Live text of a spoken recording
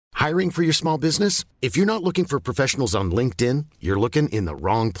Hiring for your small business? If you're not looking for professionals on LinkedIn, you're looking in the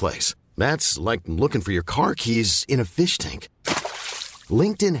wrong place. That's like looking for your car keys in a fish tank.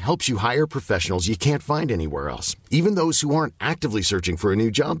 LinkedIn helps you hire professionals you can't find anywhere else, even those who aren't actively searching for a new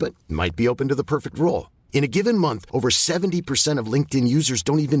job but might be open to the perfect role. In a given month, over 70% of LinkedIn users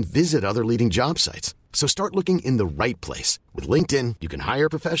don't even visit other leading job sites. So start looking in the right place. With LinkedIn, you can hire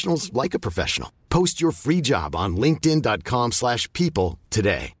professionals like a professional. Post your free job on linkedin.com/people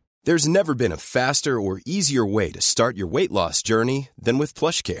today. There's never been a faster or easier way to start your weight loss journey than with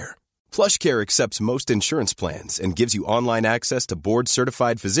PlushCare. PlushCare accepts most insurance plans and gives you online access to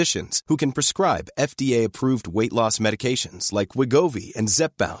board-certified physicians who can prescribe FDA-approved weight loss medications like Wegovy and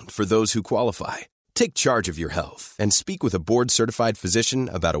Zepbound for those who qualify. Take charge of your health and speak with a board-certified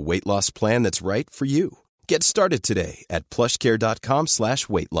physician about a weight loss plan that's right for you. Get started today at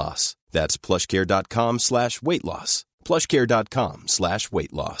plushcare.com/weight loss. That's plushcare.com/weight loss.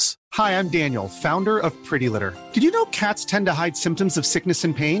 plushcare.com/weight loss. Hi, I'm Daniel, founder of Pretty Litter. Did you know cats tend to hide symptoms of sickness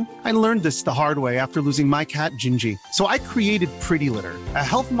and pain? I learned this the hard way after losing my cat, Gingy. So I created Pretty Litter, a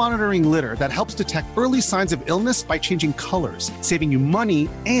health monitoring litter that helps detect early signs of illness by changing colors, saving you money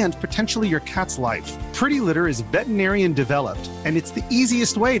and potentially your cat's life. Pretty Litter is veterinarian developed, and it's the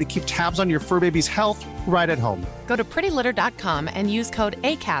easiest way to keep tabs on your fur baby's health right at home. Go to prettylitter.com and use code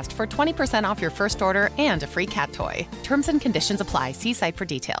ACAST for 20% off your first order and a free cat toy. Terms and conditions apply. See site for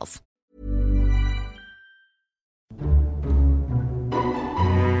details.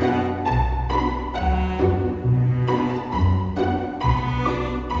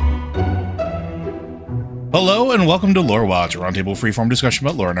 Hello and welcome to Lore Watch, a roundtable freeform discussion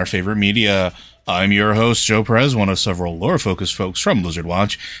about lore and our favorite media. I'm your host, Joe Perez, one of several lore-focused folks from Blizzard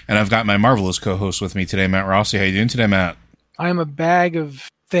Watch, and I've got my marvelous co-host with me today, Matt Rossi. How you doing today, Matt? I'm a bag of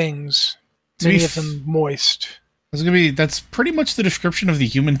things, many of them moist. That's pretty much the description of the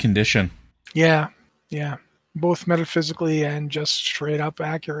human condition. Yeah, both metaphysically and just straight up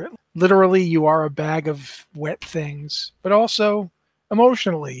accurate. Literally, you are a bag of wet things, but also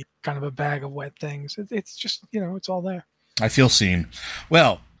emotionally kind of a bag of wet things. It's just, it's all there. I feel seen.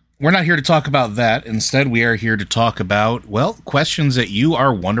 Well, we're not here to talk about that. Instead, we are here to talk about, questions that you,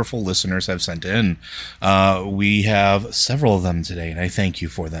 our wonderful listeners, have sent in. We have several of them today, and I thank you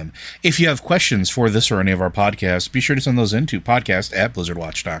for them. If you have questions for this or any of our podcasts, be sure to send those in to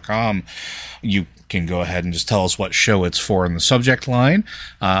podcast@blizzardwatch.com. You can go ahead and just tell us what show it's for in the subject line.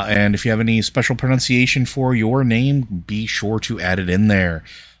 And if you have any special pronunciation for your name, be sure to add it in there.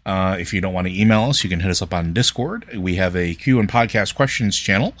 If you don't want to email us, you can hit us up on Discord. We have a Q and podcast questions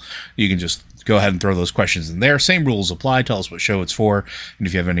channel. You can just go ahead and throw those questions in there. Same rules apply. Tell us what show it's for, and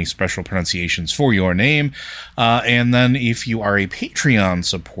if you have any special pronunciations for your name. And then if you are a Patreon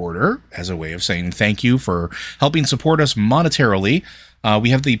supporter, as a way of saying thank you for helping support us monetarily, we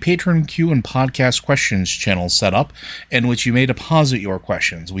have the Patreon Q and Podcast Questions channel set up, in which you may deposit your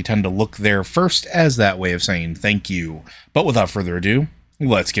questions. We tend to look there first as that way of saying thank you. But without further ado,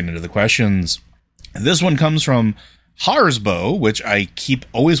 let's get into the questions. This one comes from Harsbo, which I keep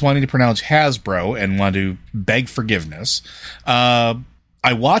always wanting to pronounce Hasbro and want to beg forgiveness. I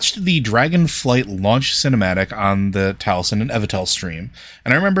watched the Dragonflight launch cinematic on the Taliesin and Evitel stream,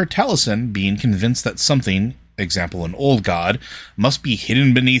 and I remember Taliesin being convinced that something, example an old god, must be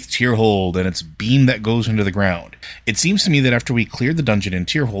hidden beneath Tyrhold and its beam that goes into the ground. It seems to me that after we cleared the dungeon in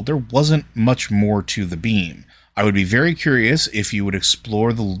Tyrhold, there wasn't much more to the beam. I would be very curious if you would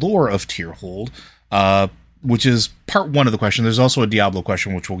explore the lore of Tyrhold, which is part one of the question. There's also a Diablo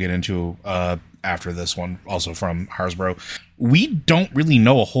question, which we'll get into after this one, also from Harsbro. We don't really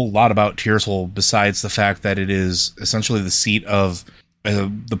know a whole lot about Tyrhold besides the fact that it is essentially the seat of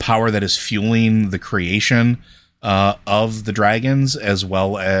the power that is fueling the creation of the dragons, as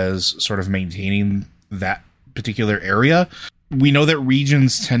well as sort of maintaining that particular area. We know that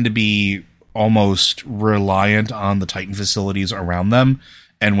regions tend to be almost reliant on the Titan facilities around them,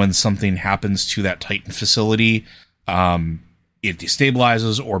 and when something happens to that Titan facility, it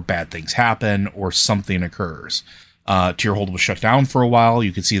destabilizes, or bad things happen, or something occurs. Tyrhold was shut down for a while.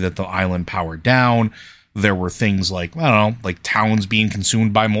 You could see that the island powered down. There were things like, like towns being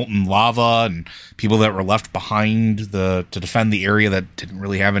consumed by molten lava, and people that were left behind to defend the area that didn't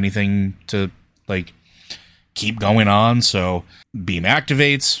really have anything to, keep going on. So beam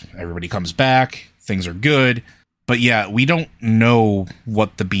activates, everybody comes back, things are good. But yeah, we don't know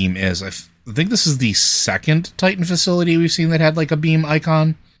what the beam is. I think this is the second Titan facility we've seen that had a beam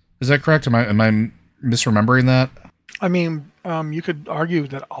icon. Is that correct? Am I misremembering that? I mean, you could argue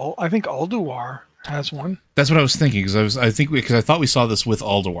that I think Alduar has one. That's what I was thinking, because I thought we saw this with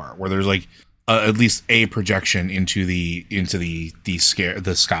Alduar, where there's at least a projection into the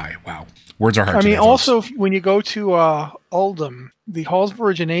sky. Wow, words are hard. I today, mean, folks. also when you go to Uldum, the halls of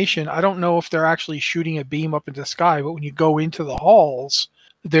origination, I don't know if they're actually shooting a beam up into the sky, but when you go into the halls,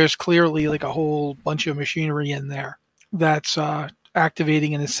 there's clearly like a whole bunch of machinery in there that's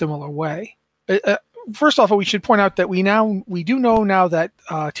activating in a similar way. First off, we should point out that we do know now that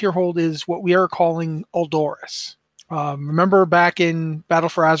Tyrhold is what we are calling Uldoris. Remember back in Battle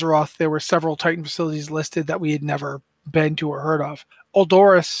for Azeroth, there were several Titan facilities listed that we had never been to or heard of.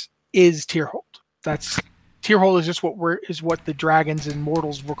 Uldoris is Tyrhold. Tyrhold is just what the dragons and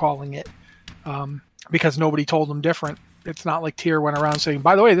mortals were calling it, because nobody told them different. It's not like Tyr went around saying,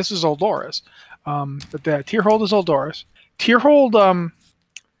 "By the way, this is Uldoris," but the Tyrhold is Uldoris. Tyrhold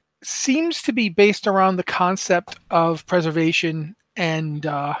seems to be based around the concept of preservation and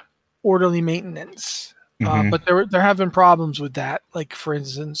orderly maintenance. But there have been problems with that. Like, for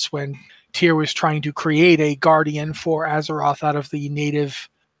instance, when Tyr was trying to create a guardian for Azeroth out of the native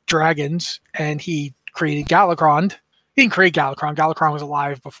dragons, and he created Galakrond. He didn't create Galakrond. Galakrond was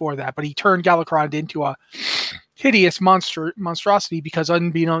alive before that, but he turned Galakrond into a hideous monstrosity because,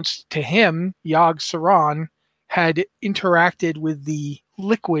 unbeknownst to him, Yogg-Saron had interacted with the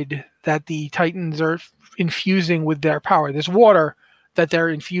liquid that the Titans are infusing with their power. This water that they're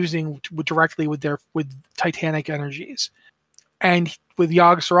infusing directly with titanic energies. And with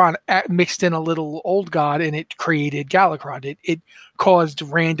Yogg-Saron mixed in a little old god, and it created Galakrond. It caused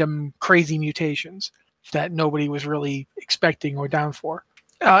random crazy mutations that nobody was really expecting or down for.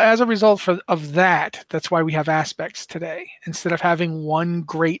 As a result of that, that's why we have aspects today. Instead of having one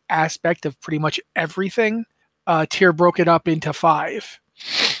great aspect of pretty much everything, Tyr broke it up into 5.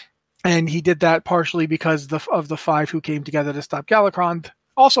 And he did that partially because of the 5 who came together to stop Galakrond.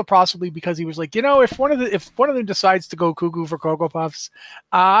 Also, possibly because he was like, if one of them decides to go cuckoo for Cocoa Puffs,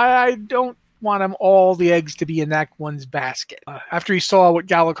 I don't want them all the eggs to be in that one's basket. After he saw what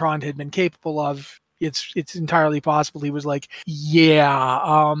Galakrond had been capable of, it's entirely possible he was like,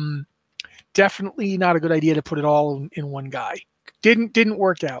 definitely not a good idea to put it all in one guy. Didn't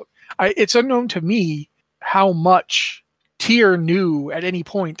work out. It's unknown to me how much Tyr knew at any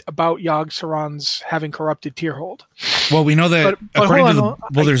point about Yogg-Saron's having corrupted Tyrhold. Well, we know that but according to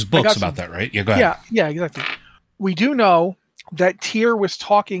there's books about that, right? Yeah, go ahead. Yeah, exactly. We do know that Tyr was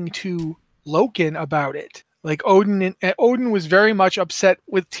talking to Loken about it. Like Odin was very much upset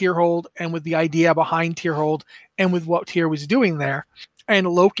with Tyrhold and with the idea behind Tyrhold and with what Tyr was doing there. And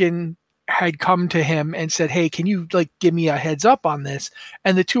Loken had come to him and said, "Hey, can you give me a heads up on this?"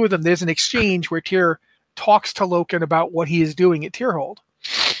 And the two of them, there's an exchange where Tyr talks to Loken about what he is doing at Tyrhold.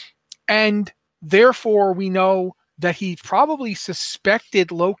 And therefore we know that he probably suspected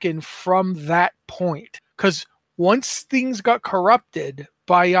Loken from that point. Because once things got corrupted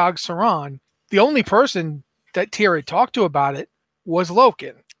by Yogg-Saron, the only person that Tyr had talked to about it was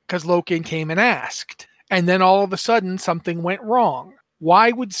Loken. Because Loken came and asked. And then all of a sudden something went wrong.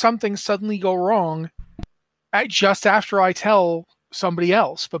 Why would something suddenly go wrong just after I tell somebody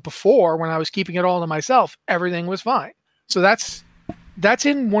else? But before, when I was keeping it all to myself, everything was fine. So that's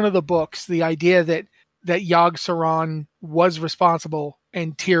in one of the books, the idea that Yogg-Saron was responsible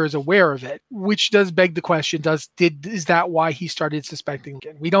and Tyr is aware of it, which does beg the question, is that why he started suspecting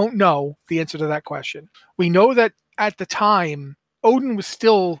again? We don't know the answer to that question. We know that at the time, Odin was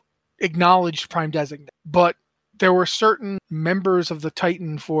still acknowledged Prime Designate, but there were certain members of the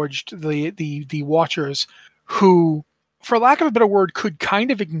Titan Forged, the Watchers, who, for lack of a better word, could kind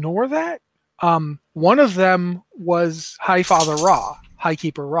of ignore that. One of them was High Father Ra,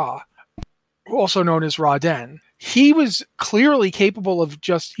 Highkeeper Ra, also known as Ra-Den. He was clearly capable of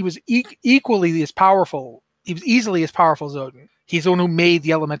he was equally as powerful. He was easily as powerful as Odin. He's the one who made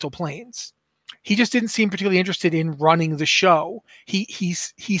the elemental planes. He just didn't seem particularly interested in running the show. He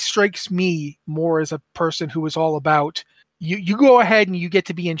strikes me more as a person who is all about, you go ahead and you get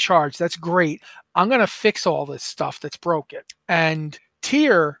to be in charge. That's great. I'm going to fix all this stuff that's broken. And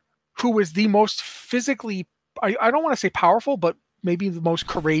Tyr, who was the most physically, I don't want to say powerful, but maybe the most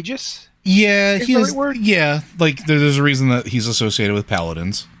courageous. Yeah, there's a reason that he's associated with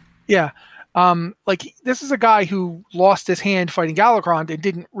paladins. Yeah. This is a guy who lost his hand fighting Galakrond and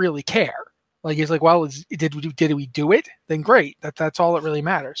didn't really care. He's like, well, did we do it? Then great. That's all that really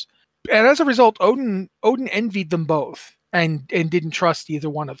matters. And as a result, Odin envied them both and didn't trust either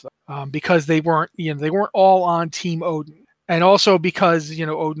one of them because they weren't all on Team Odin. And also because,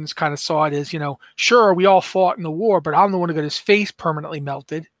 Odin's kind of saw it as, sure, we all fought in the war, but I'm the one who got his face permanently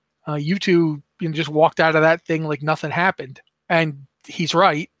melted. You two just walked out of that thing like nothing happened. And he's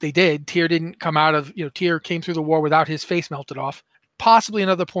right. They did. Tyr didn't come out of, Tyr came through the war without his face melted off. possibly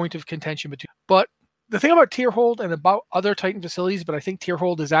another point of contention between. But the thing about Tyrhold and about other Titan facilities, but I think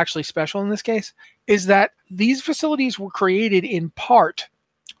Tyrhold is actually special in this case, is that these facilities were created in part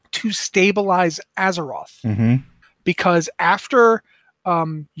to stabilize Azeroth. Mm-hmm. Because after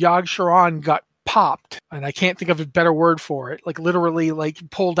Yogg Saron got popped, and I can't think of a better word for it, like literally like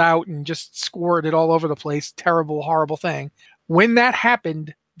pulled out and just squirted all over the place, terrible, horrible thing. When that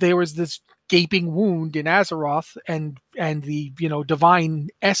happened, there was this gaping wound in Azeroth, and the divine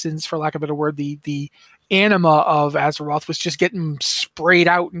essence, for lack of a better word, the anima of Azeroth was just getting sprayed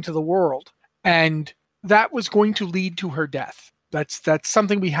out into the world, and that was going to lead to her death. That's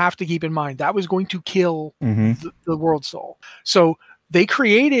something we have to keep in mind. That was going to kill the world soul. So they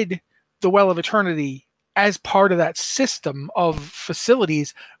created the Well of Eternity as part of that system of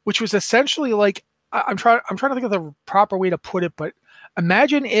facilities, which was essentially like, I'm trying to think of the proper way to put it, but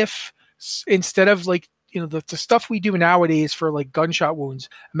imagine if instead of like, the stuff we do nowadays for like gunshot wounds,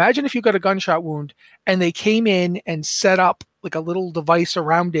 imagine if you got a gunshot wound and they came in and set up like a little device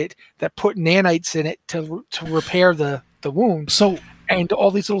around it that put nanites in it to repair the wound. So, and all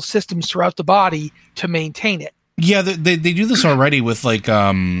these little systems throughout the body to maintain it. Yeah, they do this already with like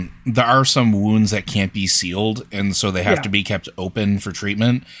there are some wounds that can't be sealed, and so they have to be kept open for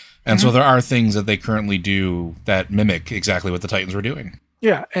treatment. And so there are things that they currently do that mimic exactly what the Titans were doing.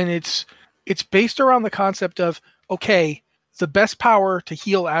 Yeah, and it's based around the concept of, okay, the best power to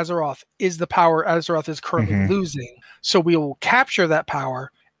heal Azeroth is the power Azeroth is currently losing. So we will capture that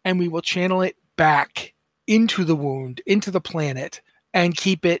power and we will channel it back into the wound, into the planet, and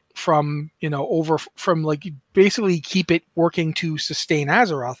keep it from basically keep it working to sustain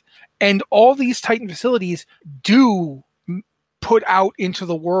Azeroth. And all these Titan facilities do put out into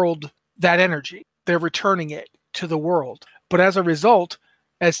the world that energy. They're returning it to the world. But as a result,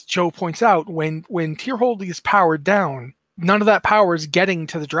 as Joe points out, when Tyrhold is powered down, none of that power is getting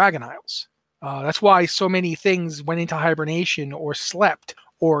to the Dragon Isles. That's why so many things went into hibernation or slept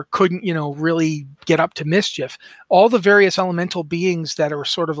or couldn't, really get up to mischief. All the various elemental beings that are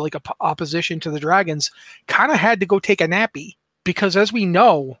sort of like a opposition to the dragons kind of had to go take a nappy, because as we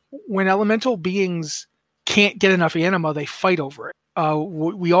know, when elemental beings can't get enough anima, they fight over it.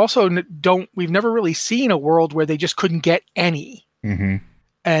 We also we've never really seen a world where they just couldn't get any. Mm-hmm.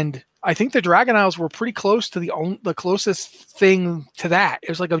 And I think the Dragon Isles were pretty close to the closest thing to that. It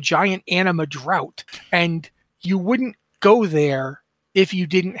was like a giant anima drought, and you wouldn't go there if you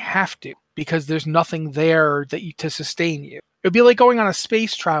didn't have to, because there's nothing there to sustain you. It'd be like going on a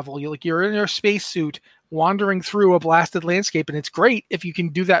space travel. You're in your spacesuit wandering through a blasted landscape, and it's great if you can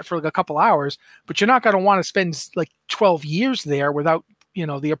do that for like a couple hours, but you're not going to want to spend like 12 years there without,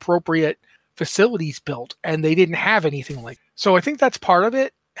 the appropriate facilities built, and they didn't have anything like. So I think that's part of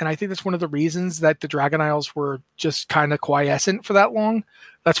it, and I think that's one of the reasons that the Dragon Isles were just kind of quiescent for that long.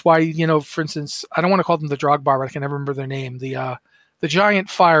 That's why, for instance, I don't want to call them the Drogbar, but I can never remember their name. The giant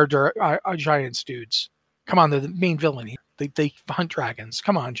fire giants dudes. Come on, they're the main villain here. They hunt dragons.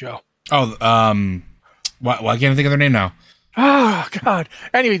 Come on, Joe. Oh, why can't I think of their name now? Oh, God.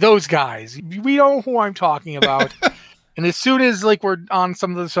 Anyway, those guys. We know who I'm talking about. And as soon as we're on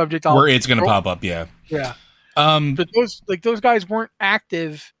some of the subject, it's going to pop up, yeah. Yeah. But those guys weren't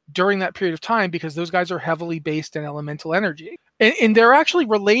active during that period of time because those guys are heavily based in elemental energy. And they're actually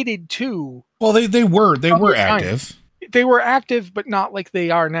related to... Well, they were active. They were active, but not like they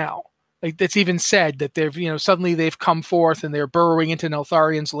are now. Like it's even said that they've, suddenly they've come forth and they're burrowing into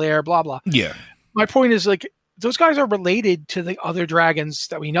Neltharion's lair, blah, blah. Yeah. My point is those guys are related to the other dragons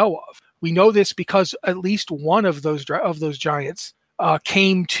that we know of. We know this because at least one of those giants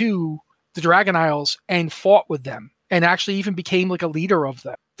came to the Dragon Isles and fought with them and actually even became like a leader of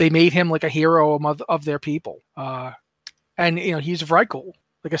them. They made him like a hero of their people. And, he's Vrykul,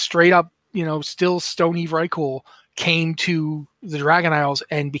 like a straight up, still stony Vrykul came to the Dragon Isles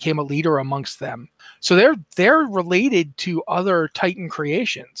and became a leader amongst them. So they're related to other Titan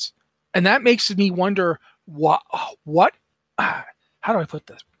creations. And that makes me wonder what how do I put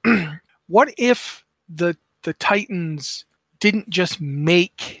this? What if the Titans didn't just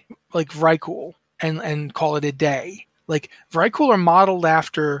make like Vrykul and call it a day? Like Vrykul are modeled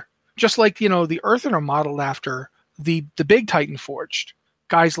after, just like, the Earthen are modeled after the big Titan forged.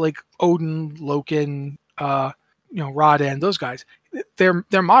 Guys like Odin, Loken, Raden, those guys, they're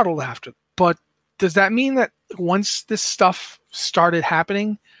modeled after. But does that mean that once this stuff started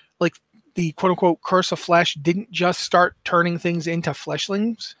happening, like the quote unquote curse of flesh didn't just start turning things into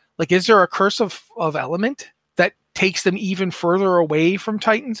fleshlings? Like, is there a curse of element that takes them even further away from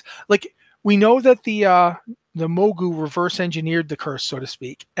Titans? Like, we know that the Mogu reverse engineered the curse, so to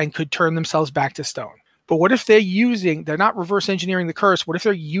speak, and could turn themselves back to stone. But what if they're not reverse engineering the curse? What if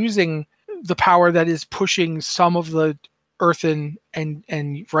they're using the power that is pushing some of the Earthen and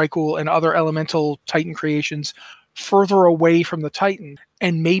Vrykul and other elemental Titan creations further away from the Titan?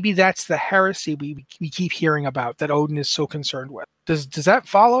 And maybe that's the heresy we keep hearing about that Odin is so concerned with. Does that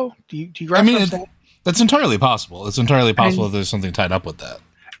follow? Do you grasp what I'm saying? That's entirely possible. It's entirely possible that there's something tied up with that.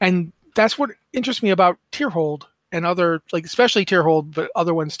 And that's what interests me about Tyrhold and other, like especially Tyrhold, but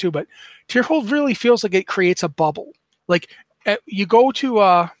other ones too. But Tyrhold really feels like it creates a bubble. Like you go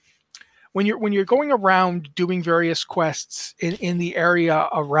to when you're going around doing various quests in the area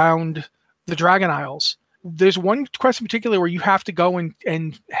around the Dragon Isles. There's one quest in particular where you have to go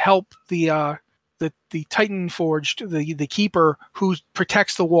and help the Titan Forged, the keeper who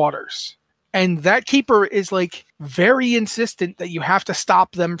protects the waters. And that keeper is like very insistent that you have to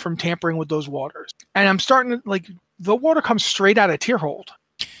stop them from tampering with those waters. And I'm starting to like, the water comes straight out of Tyrhold.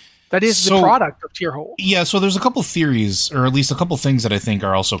 That is the product of Tyrhold. Yeah, so there's a couple theories, or at least a couple things that I think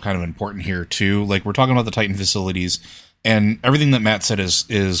are also kind of important here too. Like we're talking about the Titan facilities, and everything that Matt said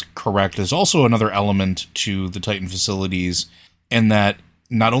is correct. There's also another element to the Titan facilities, in that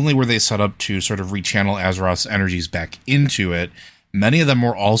not only were they set up to sort of rechannel Azeroth's energies back into it, many of them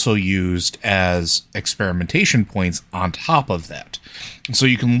were also used as experimentation points on top of that. So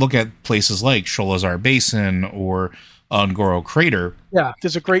you can look at places like Sholazar Basin or Ungoro Crater. Yeah,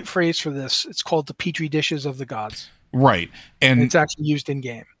 there's a great phrase for this. It's called the Petri dishes of the gods. Right. And it's actually used in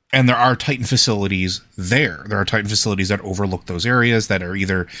game. And there are Titan facilities there. There are Titan facilities that overlook those areas that are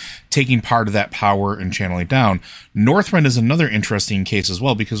either taking part of that power and channeling down. Northrend is another interesting case as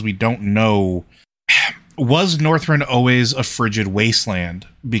well, because we don't know. Was Northrend always a frigid wasteland?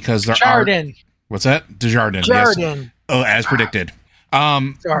 Because there Jardin. What's that? Desjardins. Jardin. Yes. Oh, as predicted.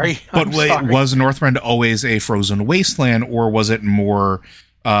 Sorry. But was Northrend always a frozen wasteland, or was it more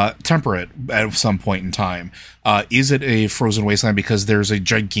temperate at some point in time? Is it a frozen wasteland because there's a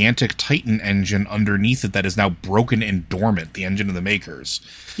gigantic Titan engine underneath it that is now broken and dormant, the engine of the Makers?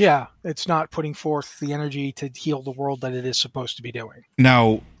 Yeah, it's not putting forth the energy to heal the world that it is supposed to be doing.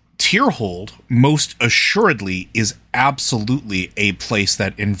 Now, Tyrhold, most assuredly, is absolutely a place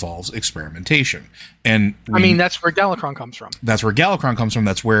that involves experimentation. And I mean, that's where Galakrond comes from. That's where Galakrond comes from.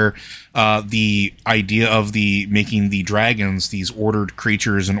 That's where the idea of making the dragons, these ordered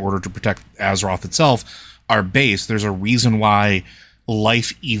creatures in order to protect Azeroth itself, are based. There's a reason why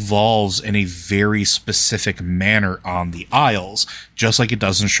life evolves in a very specific manner on the Isles, just like it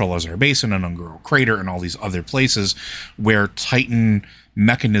does in Sholazar Basin and Ungoro Crater and all these other places where Titan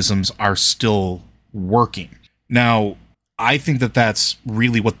mechanisms are still working. Now, I think that that's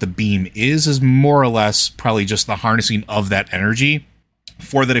really what the beam is more or less probably just the harnessing of that energy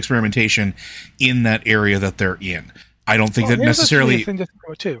for that experimentation in that area that they're in. I don't think that necessarily. Thing to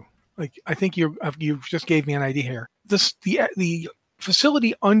throw too. Like, I think you just gave me an idea here. The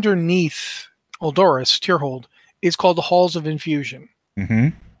facility underneath Oldoris, Tyrhold, is called the Halls of Infusion. Mm-hmm.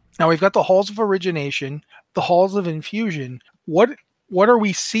 Now we've got the Halls of Origination, the Halls of Infusion. What are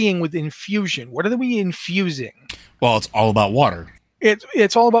we seeing with infusion? What are we infusing? Well, it's all about water.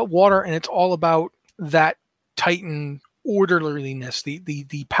 It's all about water, and it's all about that Titan orderliness,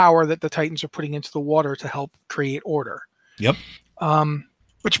 the power that the Titans are putting into the water to help create order. Yep.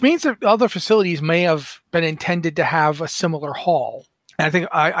 Which means that other facilities may have been intended to have a similar hall. And I think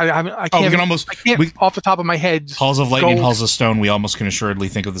I can't off the top of my head. Halls of Lightning, Halls of Stone. We almost can assuredly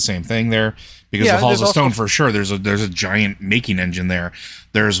think of the same thing there, because the Halls of Stone, for sure, there's a giant making engine there.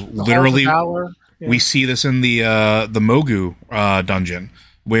 There's literally, we see this in the Mogu dungeon,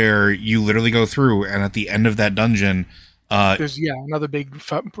 where you literally go through, and at the end of that dungeon, there's another big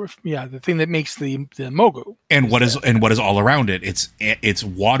the thing that makes the Mogu. And what is all around it? It's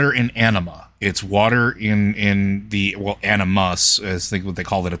water in anima. It's water in the animus, as what they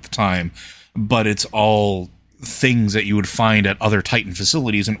called it at the time, but it's all things that you would find at other Titan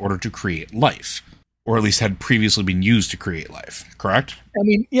facilities in order to create life, or at least had previously been used to create life. Correct? I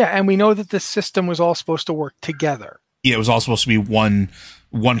mean, yeah, and we know that this system was all supposed to work together. Yeah, it was all supposed to be one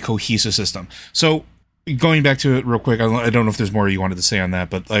cohesive system. So, going back to it real quick, I don't know if there's more you wanted to say on that,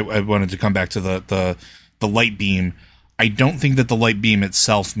 but I wanted to come back to the light beam. I don't think that the light beam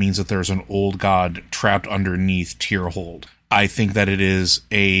itself means that there's an old god trapped underneath Tyrhold. I think that it is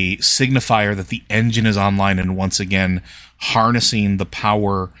a signifier that the engine is online and once again harnessing the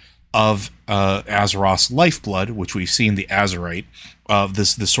power of Azeroth's lifeblood, which we've seen the Azerite, of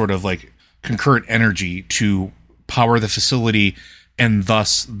this sort of like concurrent energy to power the facility and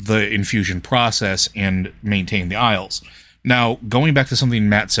thus the infusion process and maintain the Isles. Now, going back to something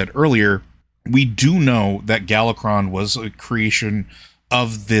Matt said earlier, we do know that Galakrond was a creation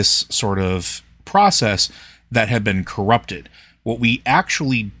of this sort of process that had been corrupted. What we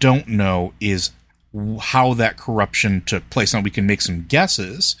actually don't know is how that corruption took place. Now, we can make some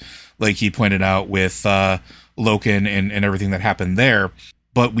guesses, like he pointed out with Loken and everything that happened there,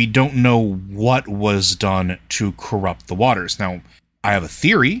 but we don't know what was done to corrupt the waters. Now, I have a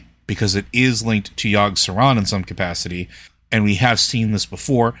theory, because it is linked to Yogg-Saron in some capacity, and we have seen this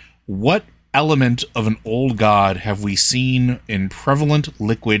before. What element of an old god have we seen in prevalent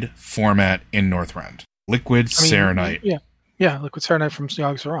liquid format in Northrend? Liquid Serenite. Yeah, liquid Serenite from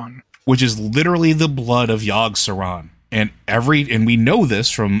Yogg-Saron. Which is literally the blood of Yogg-Saron. And we know this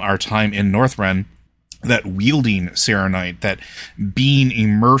from our time in Northrend, that wielding Serenite, that being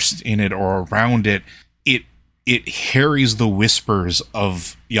immersed in it or around it, it carries the whispers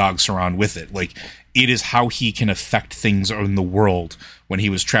of Yogg-Saron with it. Like, it is how he can affect things in the world. When he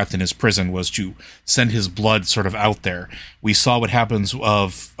was trapped in his prison, was to send his blood sort of out there. We saw what happens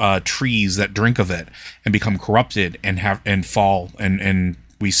of trees that drink of it and become corrupted and fall. And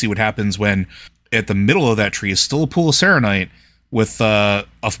we see what happens when at the middle of that tree is still a pool of Serenite with a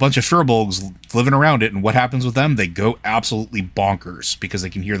bunch of Firbolgs living around it. And what happens with them? They go absolutely bonkers because they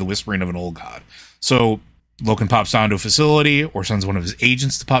can hear the whispering of an old god. So Loken pops down to a facility, or sends one of his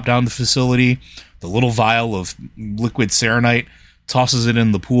agents to pop down the facility. The little vial of liquid Serenite, tosses it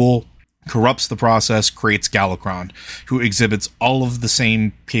in the pool, corrupts the process, creates Galakrond, who exhibits all of the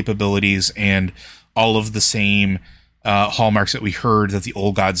same capabilities and all of the same hallmarks that we heard that the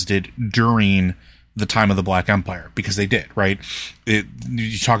old gods did during the time of the Black Empire, because they did, right?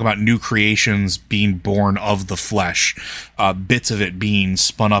 You talk about new creations being born of the flesh, bits of it being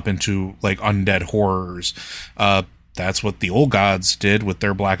spun up into like undead horrors. That's what the old gods did with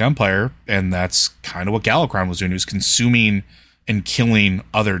their Black Empire, and that's kind of what Galakrond was doing. He was consuming and killing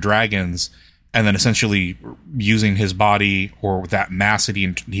other dragons, and then essentially using his body, or that mass that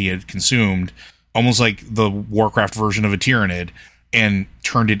he had consumed, almost like the Warcraft version of a Tyranid, and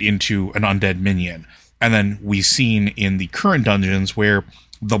turned it into an undead minion. And then we've seen in the current dungeons where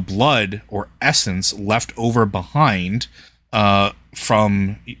the blood or essence left over behind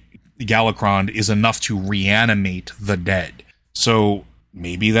from Galakrond is enough to reanimate the dead. So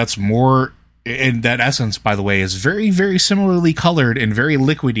maybe that's more. And that essence, by the way, is very, very similarly colored and very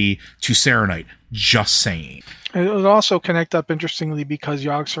liquidy to Serenite. Just saying. It would also connect up interestingly because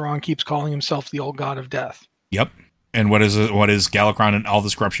Yogg-Saron keeps calling himself the old god of death. Yep. And what is Galakrond and all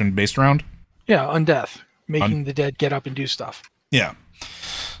this corruption based around? Yeah, undeath. Making the dead get up and do stuff. Yeah.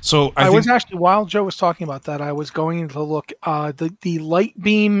 So I was actually, while Joe was talking about that, I was going to look. The light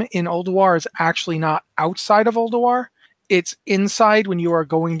beam in Ulduar is actually not outside of Ulduar. It's inside when you are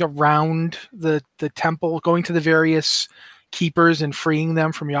going around the temple, going to the various keepers and freeing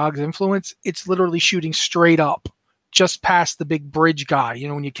them from Yogg's influence. It's literally shooting straight up, just past the big bridge guy. You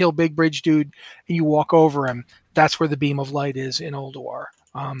know, when you kill Big Bridge Dude and you walk over him, that's where the beam of light is in Ulduar.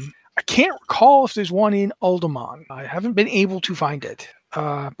 I can't recall if there's one in Uldaman. I haven't been able to find it.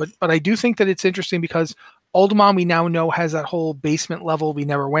 But I do think that it's interesting because Uldaman, we now know, has that whole basement level we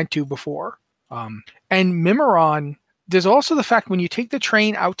never went to before. And Mimiron, there's also the fact when you take the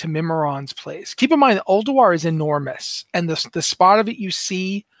train out to Mimiron's place, keep in mind Ulduar is enormous, and the spot of it you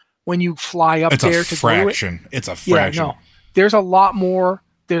see when you fly up there to fraction. It's a fraction. Yeah, no, there's a lot more.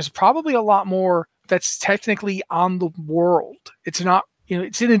 There's probably a lot more that's technically on the world. It's not,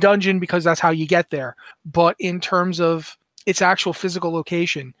 it's in a dungeon because that's how you get there. But in terms of its actual physical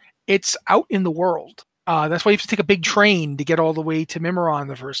location, it's out in the world. That's why you have to take a big train to get all the way to Mimiron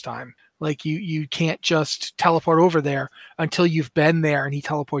the first time. Like you can't just teleport over there until you've been there and he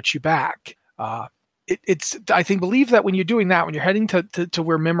teleports you back. It's I think believe that when you're doing that, when you're heading to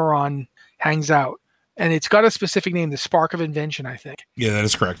where Mimiron hangs out, and it's got a specific name, the Spark of Invention, I think. Yeah, that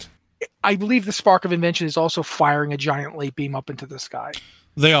is correct. I believe the Spark of Invention is also firing a giant light beam up into the sky.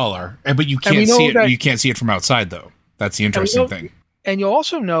 They all are, but you can't see it. You can't see it from outside, though. That's the interesting thing. And you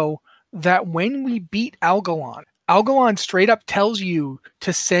also know that when we beat Algalon straight up tells you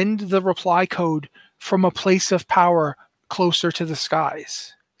to send the reply code from a place of power closer to the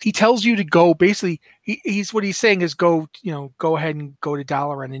skies. He tells you to go. Basically, what he's saying is go ahead and go to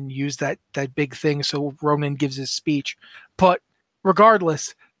Dalaran and use that big thing. So Ronan gives his speech, but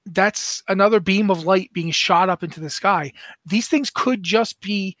regardless, that's another beam of light being shot up into the sky. These things could just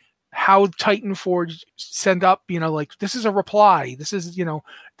be how Titan Forge send up, like this is a reply. This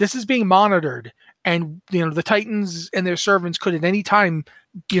is being monitored. And, the Titans and their servants could at any time,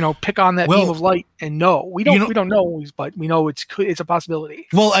 pick on that beam of light and know. We don't know always, but we know it's a possibility.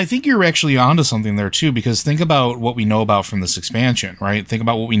 Well, I think you're actually onto something there too, because think about what we know about from this expansion, right? Think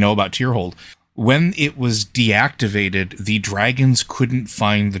about what we know about Tyrhold. When it was deactivated, the dragons couldn't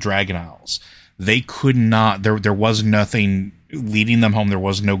find the Dragon Isles. They could not, there was nothing leading them home. There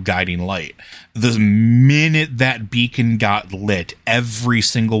was no guiding light. The minute that beacon got lit, every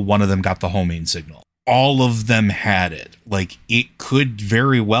single one of them got the homing signal. All of them had it. Like, it could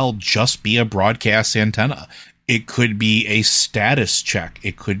very well just be a broadcast antenna. It could be a status check.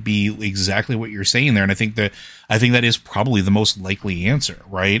 It could be exactly what you're saying there. And I think that is probably the most likely answer,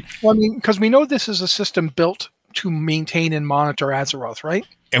 right? Well, I mean, because we know this is a system built to maintain and monitor Azeroth, right?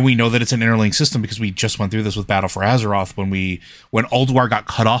 And we know that it's an interlinked system because we just went through this with Battle for Azeroth when Ulduar got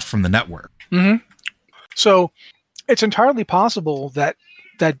cut off from the network. Mm-hmm. So it's entirely possible that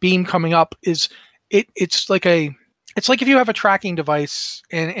that beam coming up is it's like if you have a tracking device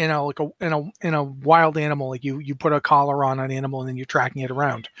in a wild animal, like you put a collar on an animal and then you're tracking it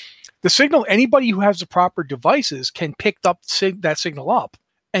around. The signal, anybody who has the proper devices can pick up that signal up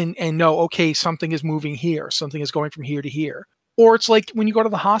and know, okay, something is moving here, something is going from here to here. Or it's like when you go to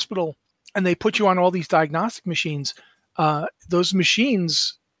the hospital and they put you on all these diagnostic machines. Those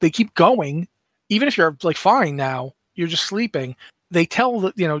machines, they keep going, even if you're like fine now, you're just sleeping. They tell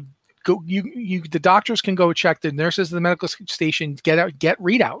that the doctors can go check, the nurses at the medical station get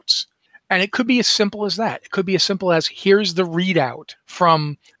readouts. And it could be as simple as that. It could be as simple as, here's the readout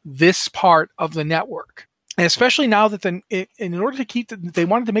from this part of the network. And especially now that in order to keep they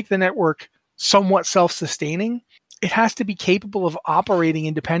wanted to make the network somewhat self-sustaining, it has to be capable of operating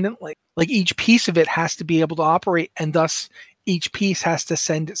independently. Like, each piece of it has to be able to operate, and thus each piece has to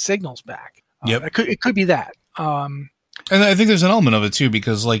send signals back. Yep. It could be that. And I think there's an element of it too,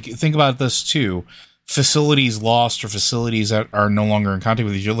 because like, think about this too. Facilities lost or facilities that are no longer in contact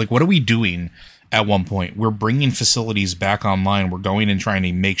with each other. Like, what are we doing at one point? We're bringing facilities back online. We're going and trying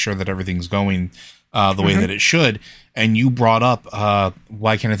to make sure that everything's going the way that it should. And you brought up,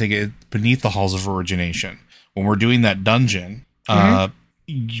 why can't I think of it? Beneath the Halls of Origination. When we're doing that dungeon,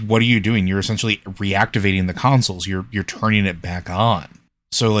 what are you doing? You're essentially reactivating the consoles. You're turning it back on.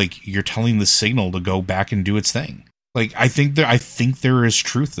 So like, you're telling the signal to go back and do its thing. Like, I think there is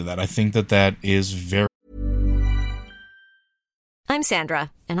truth to that. I think that is very. I'm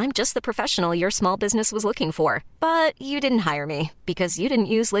Sandra, and I'm just the professional your small business was looking for. But you didn't hire me because you didn't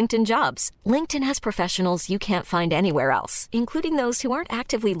use LinkedIn Jobs. LinkedIn has professionals you can't find anywhere else, including those who aren't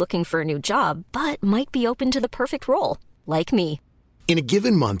actively looking for a new job, but might be open to the perfect role, like me. In a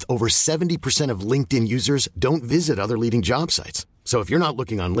given month, over 70% of LinkedIn users don't visit other leading job sites. So if you're not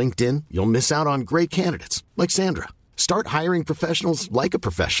looking on LinkedIn, you'll miss out on great candidates like Sandra. Start hiring professionals like a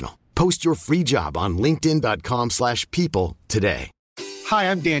professional. Post your free job on linkedin.com/people today.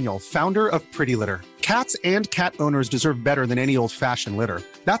 Hi, I'm Daniel, founder of Pretty Litter. Cats and cat owners deserve better than any old-fashioned litter.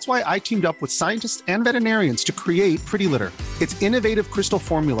 That's why I teamed up with scientists and veterinarians to create Pretty Litter. Its innovative crystal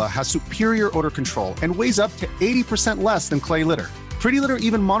formula has superior odor control and weighs up to 80% less than clay litter. Pretty Litter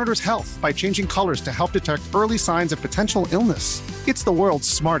even monitors health by changing colors to help detect early signs of potential illness. It's the world's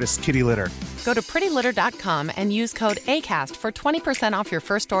smartest kitty litter. Go to prettylitter.com and use code ACAST for 20% off your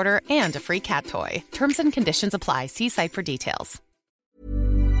first order and a free cat toy. Terms and conditions apply. See site for details.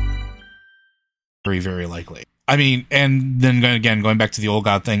 Very, very likely. I mean, and then again, going back to the old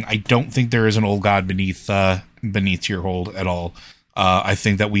god thing, I don't think there is an old god beneath Tyrhold at all. I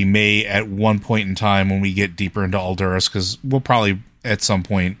think that we may, at one point in time, when we get deeper into Alduras, because we'll probably at some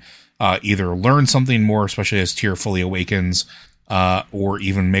point either learn something more, especially as Tyr fully awakens, or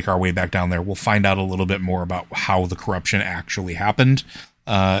even make our way back down there. We'll find out a little bit more about how the corruption actually happened,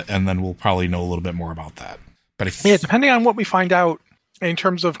 and then we'll probably know a little bit more about that. But depending on what we find out in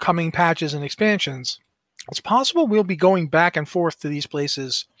terms of coming patches and expansions, it's possible we'll be going back and forth to these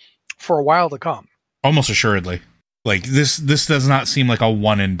places for a while to come. Almost assuredly. Like, this does not seem like a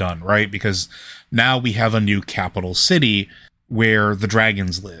one and done, right? Because now we have a new capital city where the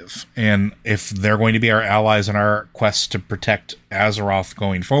dragons live. And if they're going to be our allies in our quest to protect Azeroth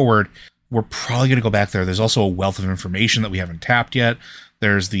going forward, we're probably going to go back there. There's also a wealth of information that we haven't tapped yet.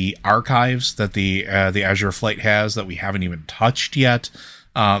 There's the archives that the Azure Flight has that we haven't even touched yet.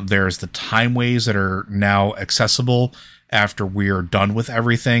 There's the timeways that are now accessible after we're done with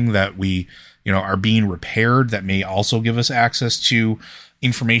everything that we, are being repaired, that may also give us access to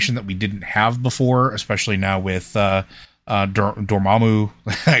information that we didn't have before, especially now with Dormammu.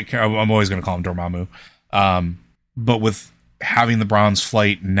 I'm always going to call him Dormammu. But with having the Bronze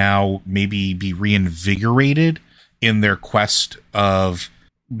Flight now maybe be reinvigorated in their quest of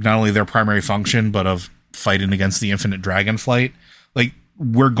not only their primary function, but of fighting against the Infinite Dragonflight, like,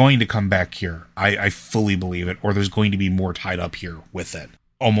 we're going to come back here. I fully believe it, or there's going to be more tied up here with it,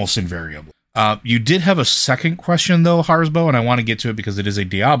 almost invariably. You did have a second question, though, Harsbo, and I want to get to it because it is a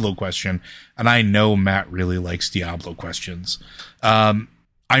Diablo question, and I know Matt really likes Diablo questions.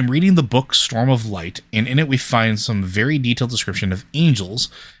 I'm reading the book Storm of Light, and in it we find some very detailed description of angels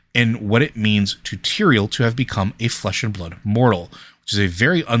and what it means to Tyrhold to have become a flesh and blood mortal, which is a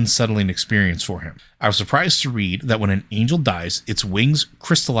very unsettling experience for him. I was surprised to read that when an angel dies, its wings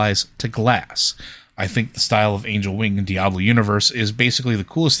crystallize to glass. I think the style of angel wing in Diablo universe is basically the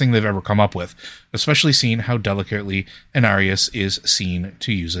coolest thing they've ever come up with, especially seeing how delicately Inarius is seen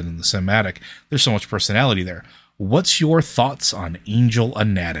to use it in the cinematic. There's so much personality there. What's your thoughts on angel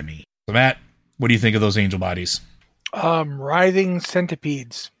anatomy? So Matt, what do you think of those angel bodies? Writhing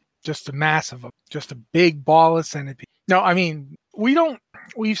centipedes. Just a mass of them. Just a big ball of centipede. No, I mean,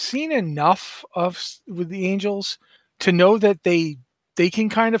 we've seen enough with the angels to know that they can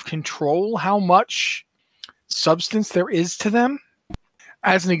kind of control how much substance there is to them.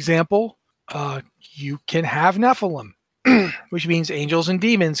 As an example, you can have Nephilim, which means angels and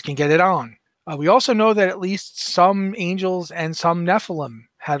demons can get it on. We also know that at least some angels and some Nephilim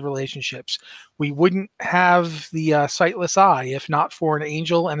had relationships. We wouldn't have the sightless eye if not for an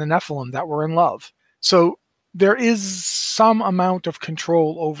angel and a Nephilim that were in love. So there is some amount of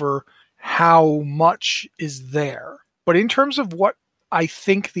control over how much is there. But in terms of what I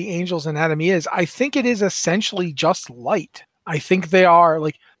think the angel's anatomy is, I think it is essentially just light. I think they are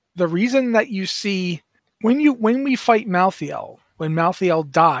like the reason that you see when we fight Malthael, when Malthael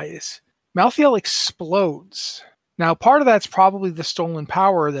dies, Malthael explodes. Now, part of that's probably the stolen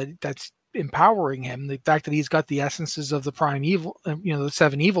power that's empowering him, the fact that he's got the essences of the prime evil, the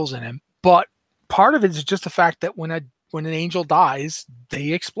seven evils in him. But part of it is just the fact that when an angel dies, they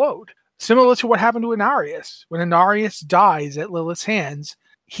explode. Similar to what happened to Inarius. When Inarius dies at Lilith's hands,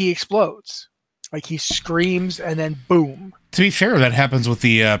 he explodes. Like he screams and then boom. To be fair, that happens with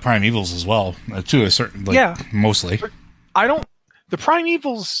the prime evils as well, to a certain, mostly. But the prime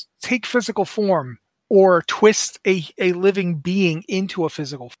evils take physical form or twist a living being into a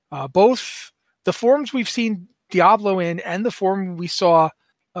physical form. Both the forms we've seen Diablo in and the form we saw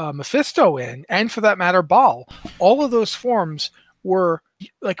Mephisto in, and for that matter, Baal, all of those forms were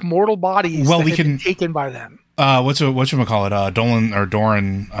like mortal bodies that had been taken by them. Whatchamacallit,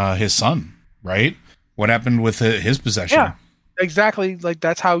 Doran, his son, right? What happened with his possession? Yeah, exactly. Like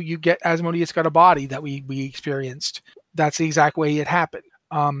that's how you get Asmodeus got a body that we experienced. That's the exact way it happened.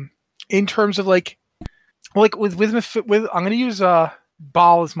 In terms of like with I'm going to use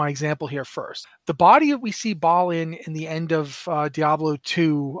Baal as my example here first. The body that we see Baal in the end of Diablo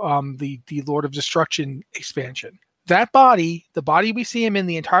 2, the Lord of Destruction expansion. That body, the body we see him in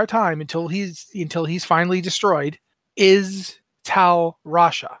the entire time until he's finally destroyed, is Tal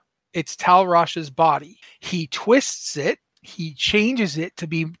Rasha. It's Tal Rasha's body. He twists it, he changes it to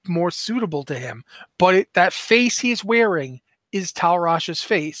be more suitable to him, but that face he's wearing is Tal Rasha's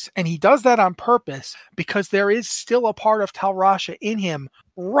face, and he does that on purpose because there is still a part of Tal Rasha in him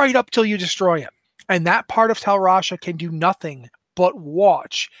right up till you destroy him, and that part of Tal Rasha can do nothing but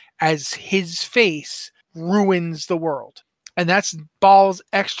watch as his face ruins the world. And that's Baal's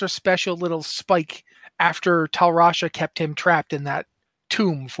extra special little spike after Tal Rasha kept him trapped in that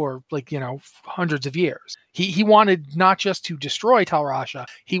tomb for hundreds of years. He wanted not just to destroy Tal Rasha,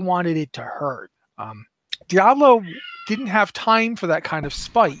 he wanted it to hurt. Diablo didn't have time for that kind of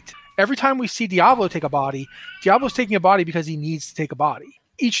spite. Every time we see Diablo take a body, Diablo's taking a body because he needs to take a body.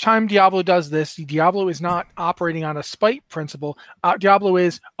 Each time Diablo does this, Diablo is not operating on a spite principle. Diablo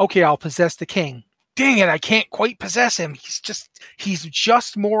is, okay, I'll possess the king. Dang it, I can't quite possess him. He's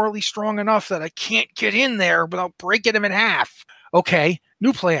just morally strong enough that I can't get in there without breaking him in half. Okay,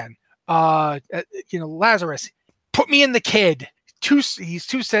 new plan. Lazarus, put me in the kid. He's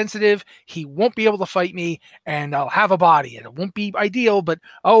too sensitive. He won't be able to fight me, and I'll have a body. And it won't be ideal, but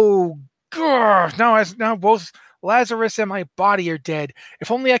now both Lazarus and my body are dead.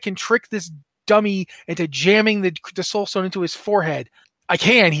 If only I can trick this dummy into jamming the soul stone into his forehead. I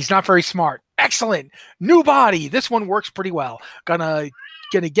can. He's not very smart. Excellent. New body. This one works pretty well. Gonna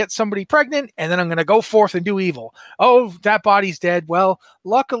get somebody pregnant, and then I'm gonna go forth and do evil. Oh, that body's dead. Well,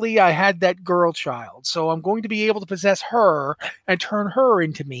 luckily I had that girl child, so I'm going to be able to possess her and turn her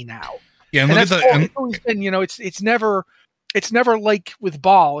into me now. Yeah, and it's always been, it's never like with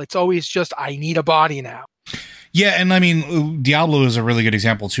Baal. It's always just I need a body now. Yeah, and I mean, Diablo is a really good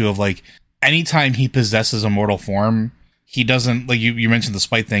example too of like anytime he possesses a mortal form, he doesn't, like you mentioned the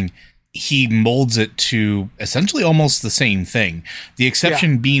spite thing. He molds it to essentially almost the same thing. The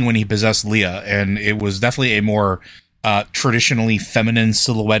exception being when he possessed Leah, and it was definitely a more traditionally feminine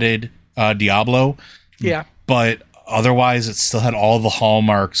silhouetted Diablo. Yeah. But otherwise, it still had all the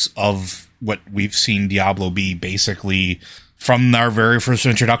hallmarks of what we've seen Diablo be, basically, from our very first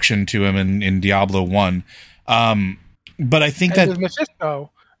introduction to him in Diablo 1. But I think and with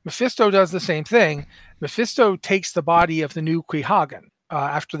Mephisto, Mephisto does the same thing. Mephisto takes the body of the new Quehagen.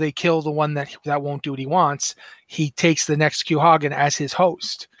 After they kill the one that won't do what he wants, he takes the next Quehagen as his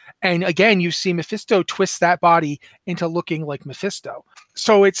host. And again, you see Mephisto twist that body into looking like Mephisto.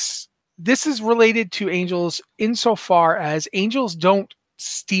 So this is related to angels insofar as angels don't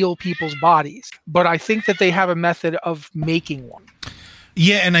steal people's bodies, but I think that they have a method of making one.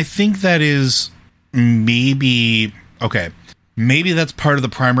 Yeah, and I think that is maybe that's part of the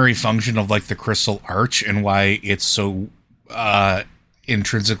primary function of like the Crystal Arch and why it's so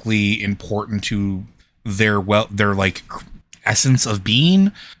intrinsically important to their like essence of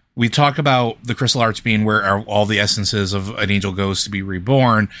being. We talk about the Crystal Arch being where all the essences of an angel goes to be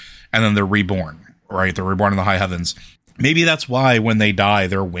reborn, and then they're reborn, right? They're reborn in the high heavens. Maybe that's why when they die,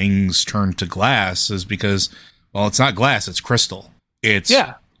 their wings turn to glass, is because, well, it's not glass, it's crystal. It's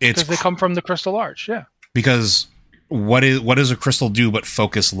because they come from the Crystal Arch, yeah. Because what does a crystal do but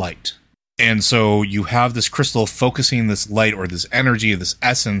focus light? And so you have this crystal focusing this light or this energy, this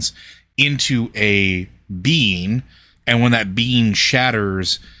essence into a being, and when that being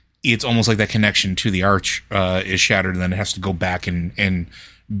shatters, it's almost like that connection to the arch is shattered, and then it has to go back and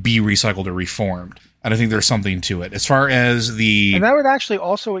be recycled or reformed. And I think there's something to it. As far as and that would actually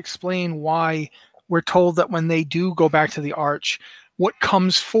also explain why we're told that when they do go back to the arch, what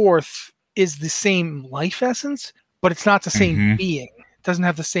comes forth is the same life essence, but it's not the same being. It doesn't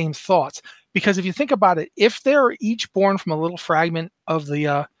have the same thoughts. Because if you think about it, if they're each born from a little fragment of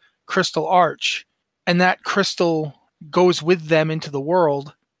the Crystal Arch, and that crystal goes with them into the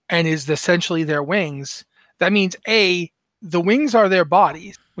world and is essentially their wings, that means A, the wings are their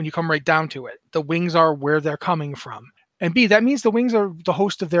bodies when you come right down to it. The wings are where they're coming from. And B, that means the wings are the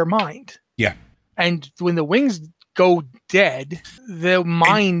host of their mind. Yeah. And when the wings go dead, the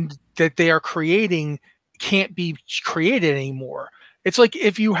mind that they are creating can't be created anymore. It's like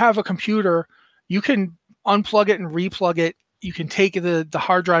if you have a computer, you can unplug it and replug it. You can take the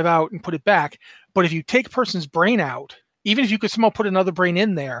hard drive out and put it back. But if you take a person's brain out, even if you could somehow put another brain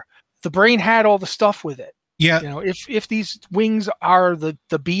in there, the brain had all the stuff with it. Yeah. You know, if these wings are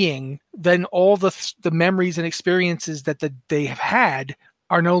the being, then all the memories and experiences that they have had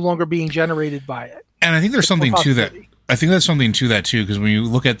are no longer being generated by it. And I think there's something to that. I think there's something to that too, because when you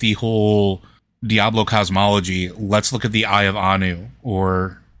look at the whole Diablo cosmology, let's look at the Eye of Anu,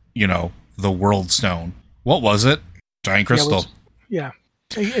 or, you know, the World Stone. What was it? Giant crystal.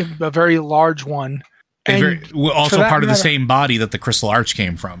 A very large one. Also part of the same body that the Crystal Arch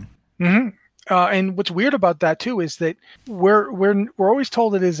came from. Mm-hmm. And what's weird about that too is that we're always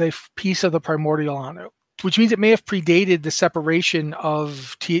told it is a piece of the primordial Anu, which means it may have predated the separation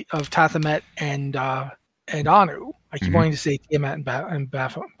of Tathamet and Anu. I keep wanting to say Tiamat and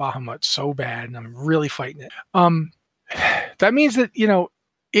Bahamut so bad, and I'm really fighting it. That means that, you know,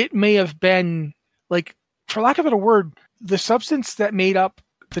 it may have been, like, for lack of a better word, the substance that made up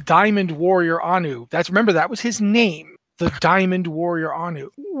the Diamond Warrior Anu. That was his name, the Diamond Warrior Anu.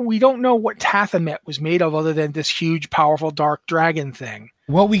 We don't know what Tathamet was made of other than this huge, powerful, dark dragon thing.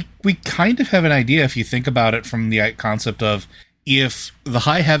 Well, we kind of have an idea if you think about it from the concept of, if the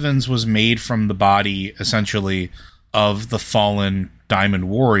high heavens was made from the body, essentially, of the fallen Diamond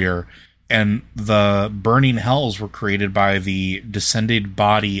Warrior, and the burning hells were created by the descended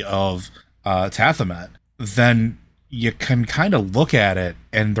body of Tathamet, then you can kind of look at it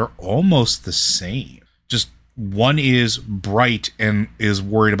and they're almost the same. Just one is bright and is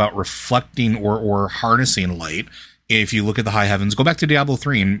worried about reflecting or harnessing light. If you look at the high heavens, go back to Diablo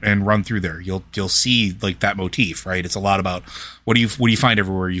 3 and run through there. You'll see like that motif, right? It's a lot about what do you find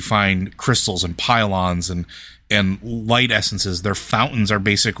everywhere? You find crystals and pylons and light essences. Their fountains are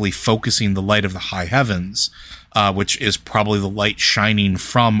basically focusing the light of the high heavens, which is probably the light shining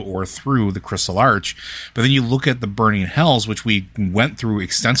from or through the Crystal Arch. But then you look at the burning hells, which we went through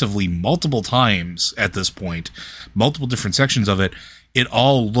extensively multiple times at this point, multiple different sections of it. It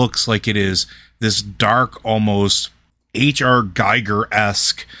all looks like it is this dark, almost H.R.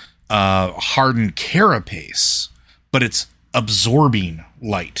 Geiger-esque hardened carapace, but it's absorbing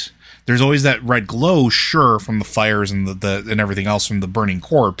light. There's always that red glow, sure, from the fires and the and everything else from the burning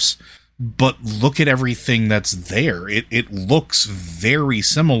corpse, but look at everything that's there. It looks very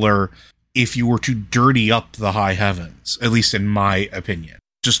similar if you were to dirty up the high heavens, at least in my opinion.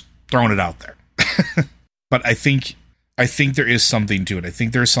 Just throwing it out there. But I think there is something to it. I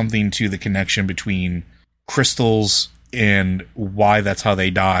think there's something to the connection between crystals and why that's how they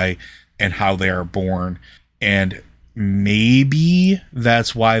die and how they are born. And maybe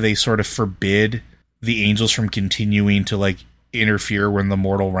that's why they sort of forbid the angels from continuing to like interfere in the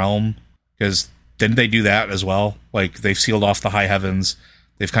mortal realm. Because didn't they do that as well? Like, they've sealed off the high heavens.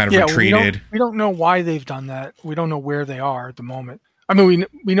 They've kind of retreated. We don't know why they've done that. We don't know where they are at the moment. I mean,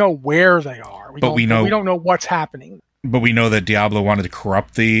 we know where they are. We don't know what's happening. But we know that Diablo wanted to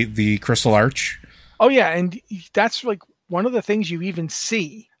corrupt the Crystal Arch. Oh yeah, and that's like one of the things you even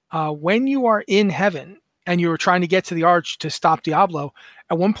see when you are in heaven and you're trying to get to the Arch to stop Diablo.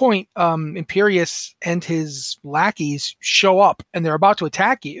 At one point, Imperius and his lackeys show up and they're about to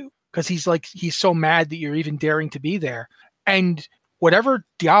attack you because he's so mad that you're even daring to be there. And whatever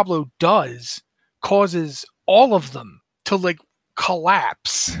Diablo does causes all of them to like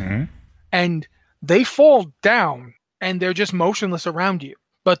collapse, and they fall down and they're just motionless around you.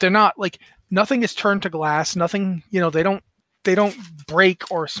 But they're not like, nothing is turned to glass. Nothing, they don't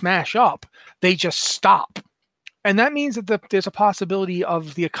break or smash up. They just stop. And that means that there's a possibility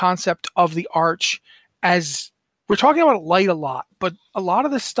of the concept of the Arch, as we're talking about light a lot, but a lot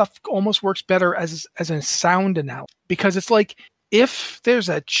of this stuff almost works better as a sound analogy, because it's like, if there's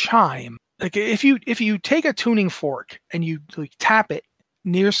a chime, like if you take a tuning fork and you like tap it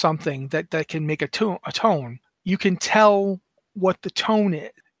near something that can make a tone, you can tell what the tone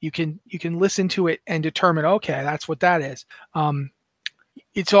is. You can listen to it and determine, okay, that's what that is.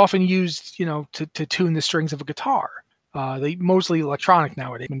 It's often used, to tune the strings of a guitar. They mostly electronic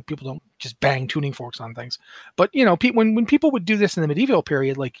nowadays. When people don't just bang tuning forks on things, but when people would do this in the medieval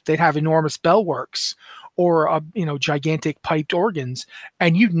period, like they'd have enormous bell works or gigantic piped organs,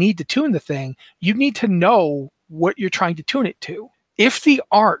 and you'd need to tune the thing. You need to know what you're trying to tune it to. If the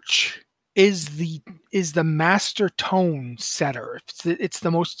Arch is the master tone setter, it's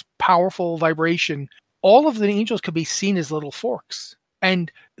the most powerful vibration, all of the angels could be seen as little forks, and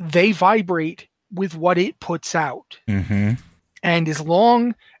they vibrate with what it puts out. And as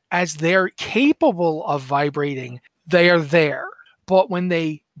long as they're capable of vibrating, they are there. But when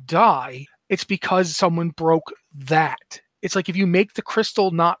they die, it's because someone broke that. It's like if you make the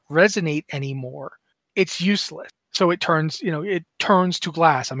crystal not resonate anymore, it's useless. So it turns to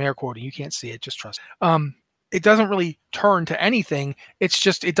glass. I'm air quoting. You can't see it. Just trust. It doesn't really turn to anything. It's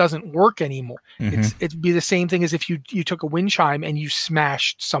just, it doesn't work anymore. It'd be the same thing as if you took a wind chime and you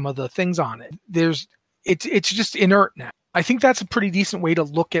smashed some of the things on it. It's just inert now. I think that's a pretty decent way to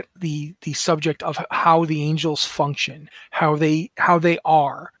look at the subject of how the angels function, how they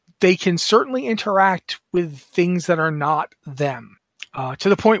are. They can certainly interact with things that are not them, to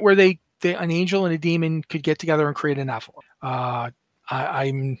the point where an angel and a demon could get together and create a Nephilim.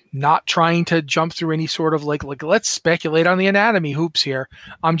 I'm not trying to jump through any sort of like let's speculate on the anatomy hoops here.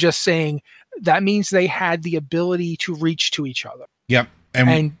 I'm just saying that means they had the ability to reach to each other. Yep.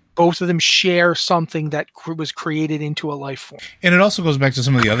 And both of them share something that was created into a life form. And it also goes back to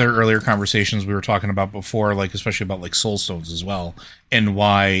some of the other earlier conversations we were talking about before, like especially about like soul stones as well, and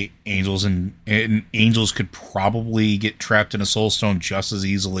why angels and angels could probably get trapped in a soul stone just as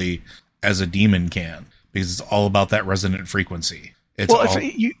easily as a demon can, because it's all about that resonant frequency.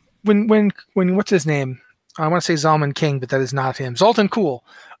 When what's his name? I want to say Zalman King, but that is not him. Zoltan Kuhl.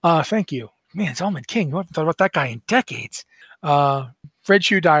 Thank you. Man, Zalman King. I haven't thought about that guy in decades. Red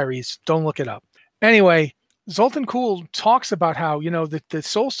Shoe Diaries. Don't look it up. Anyway, Zoltan Kuhl talks about how, the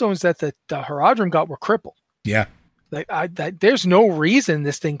soul stones that the Haradrim got were crippled. Yeah. There's no reason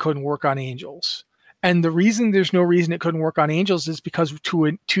this thing couldn't work on angels. And the reason there's no reason it couldn't work on angels is because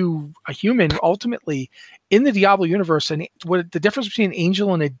to a human, ultimately, in the Diablo universe, and what the difference between an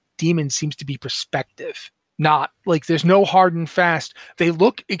angel and a demon seems to be perspective. Not like there's no hard and fast. They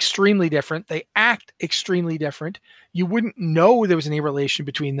look extremely different. They act extremely different. You wouldn't know there was any relation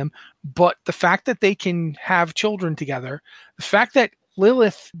between them. But the fact that they can have children together, the fact that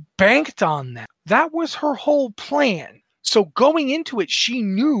Lilith banked on that was her whole plan. So going into it, she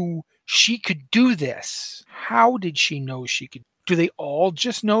knew she could do this. How did she know she could? Do they all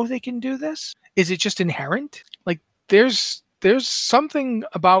just know they can do this? Is it just inherent? Like there's something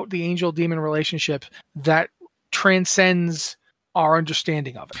about the angel-demon relationship that transcends our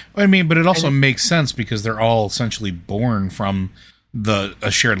understanding of it. I mean, but it also makes sense because they're all essentially born from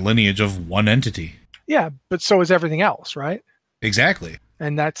a shared lineage of one entity. Yeah, but so is everything else, right? Exactly.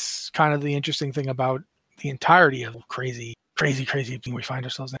 And that's kind of the interesting thing about the entirety of crazy thing we find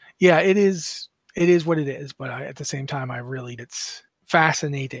ourselves in. Yeah, it is what it is, but at the same time, it's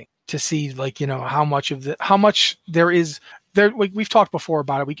fascinating to see, how much there is there. Like we've talked before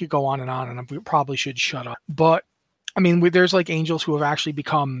about it. We could go on, and we probably should shut up. But I mean, there's like angels who have actually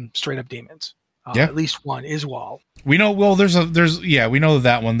become straight up demons. At least one, Iswal. We know. Well, we know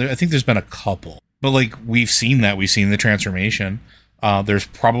that one. I think there's been a couple, but like we've seen the transformation. There's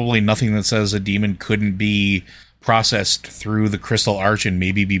probably nothing that says a demon couldn't be processed through the Crystal Arch and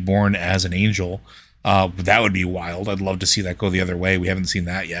maybe be born as an angel. That would be wild. I'd love to see that go the other way. We haven't seen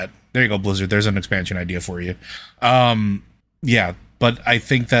that yet. There you go, Blizzard. There's an expansion idea for you. Yeah, but I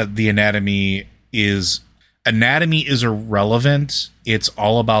think that the anatomy is irrelevant. It's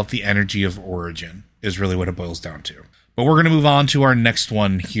all about the energy of origin is really what it boils down to. But we're going to move on to our next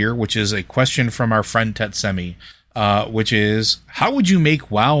one here, which is a question from our friend Tetsemi, which is, how would you make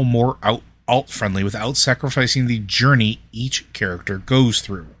WoW more alt-friendly without sacrificing the journey each character goes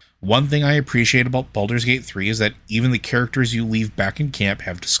through? One thing I appreciate about Baldur's Gate 3 is that even the characters you leave back in camp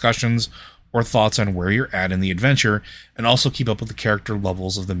have discussions or thoughts on where you're at in the adventure, and also keep up with the character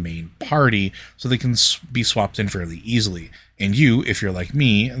levels of the main party so they can be swapped in fairly easily. And you, if you're like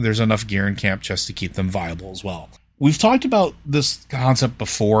me, there's enough gear in camp just to keep them viable as well. We've talked about this concept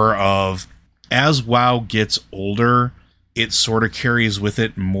before of, as WoW gets older, it sort of carries with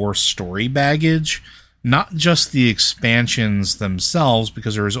it more story baggage. Not just the expansions themselves,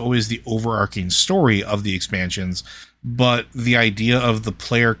 because there is always the overarching story of the expansions, but the idea of the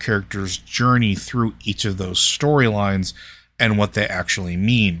player character's journey through each of those storylines and what they actually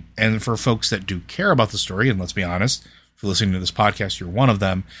mean. And for folks that do care about the story, and let's be honest, if you're listening to this podcast, you're one of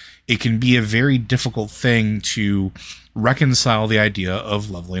them, it can be a very difficult thing to reconcile the idea of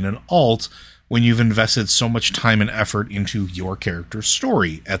leveling an alt when you've invested so much time and effort into your character's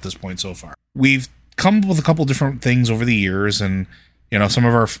story at this point so far. We've come up with a couple different things over the years, and some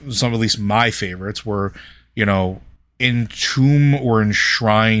at least my favorites were, entomb or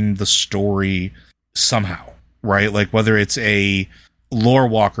enshrine the story somehow, right? Like whether it's a lore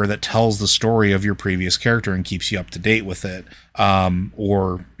walker that tells the story of your previous character and keeps you up to date with it,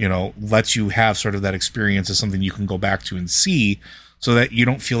 or lets you have sort of that experience as something you can go back to and see, so that you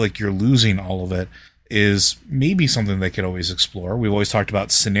don't feel like you're losing all of it, is maybe something they could always explore. We've always talked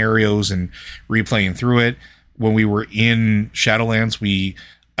about scenarios and replaying through it. When we were in Shadowlands,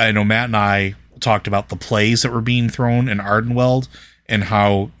 I know Matt and I talked about the plays that were being thrown in Ardenweld and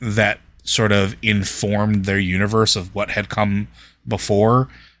how that sort of informed their universe of what had come before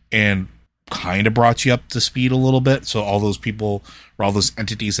and kind of brought you up to speed a little bit. So all those people, or all those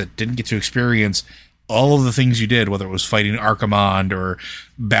entities that didn't get to experience all of the things you did, whether it was fighting Archimonde or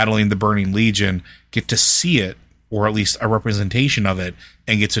battling the Burning Legion, get to see it, or at least a representation of it,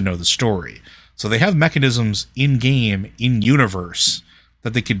 and get to know the story. So they have mechanisms in-game, in-universe,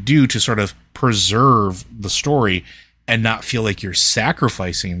 that they could do to sort of preserve the story and not feel like you're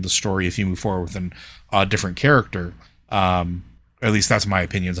sacrificing the story if you move forward with a different character. At least that's my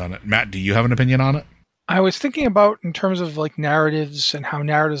opinions on it. Matt, do you have an opinion on it? I was thinking about in terms of like narratives and how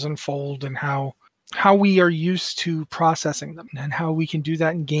narratives unfold and how we are used to processing them and how we can do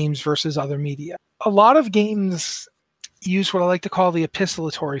that in games versus other media. A lot of games use what I like to call the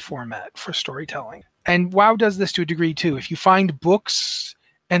epistolatory format for storytelling. And WoW does this to a degree too. If you find books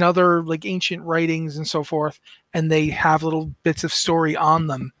and other like ancient writings and so forth, and they have little bits of story on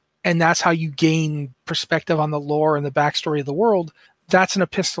them, and that's how you gain perspective on the lore and the backstory of the world, that's an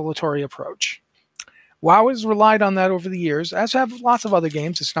epistolatory approach. WoW has relied on that over the years, as have lots of other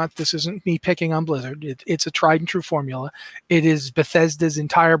games. This isn't me picking on Blizzard. It's a tried and true formula. It is Bethesda's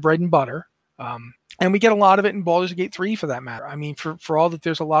entire bread and butter. And we get a lot of it in Baldur's Gate 3 for that matter. I mean, for all that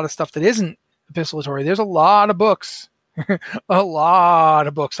there's a lot of stuff that isn't epistolatory, there's a lot of books. A lot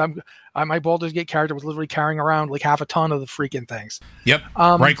of books. My Baldur's Gate character was literally carrying around like half a ton of the freaking things. Yep.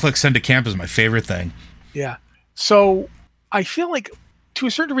 Right-click send to camp is my favorite thing. Yeah. So I feel like, to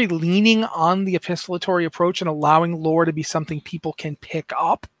a certain degree, leaning on the epistolatory approach and allowing lore to be something people can pick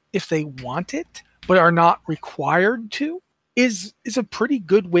up if they want it, but are not required to, is a pretty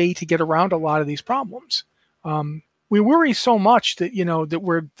good way to get around a lot of these problems. We worry so much that, that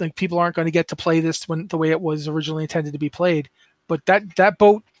we're like people aren't going to get to play this the way it was originally intended to be played. But that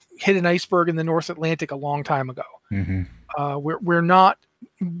boat hit an iceberg in the North Atlantic a long time ago. Mm-hmm. We're not.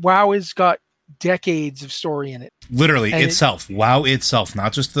 WoW has got decades of story in it. Literally itself. WoW itself,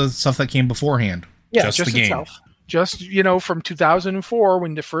 not just the stuff that came beforehand. Yeah, just the game. Itself. Just, from 2004,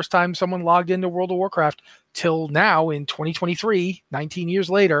 when the first time someone logged into World of Warcraft, till now in 2023, 19 years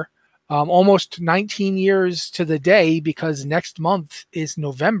later, almost 19 years to the day, because next month is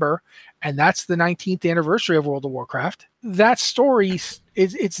November, and that's the 19th anniversary of World of Warcraft. That story,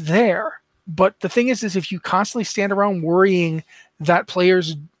 it's there. But the thing is if you constantly stand around worrying that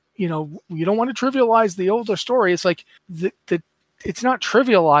players, you don't want to trivialize the older story, it's like it's not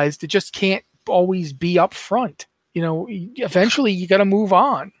trivialized. It just can't always be up front. Eventually you got to move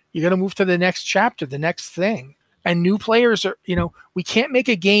on. You got to move to the next chapter, the next thing. And new players are, we can't make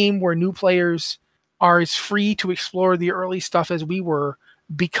a game where new players are as free to explore the early stuff as we were,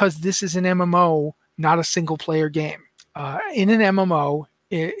 because this is an MMO, not a single player game. In an MMO,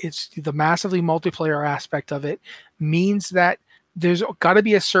 It's the massively multiplayer aspect of it means that there's got to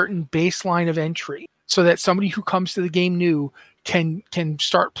be a certain baseline of entry so that somebody who comes to the game new can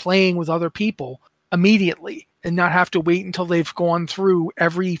start playing with other people immediately and not have to wait until they've gone through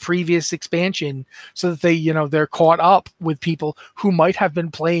every previous expansion so that they're caught up with people who might have been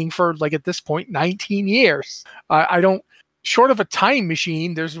playing for, like, at this point, 19 years. Short of a time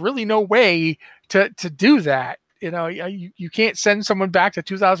machine, there's really no way to do that. You can't send someone back to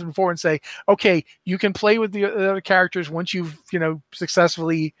 2004 and say, okay, you can play with the other characters once you've,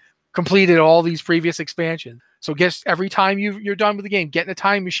 successfully completed all these previous expansions. So guess every time you're done with the game, get in a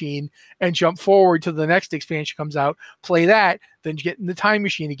time machine and jump forward to the next expansion comes out, play that, then get in the time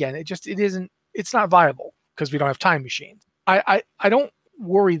machine again. It's not viable because we don't have time machines. I don't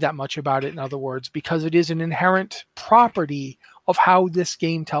worry that much about it, in other words, because it is an inherent property of how this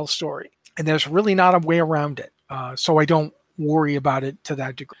game tells story. And there's really not a way around it. So I don't worry about it to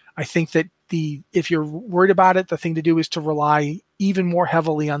that degree. I think that if you're worried about it, the thing to do is to rely even more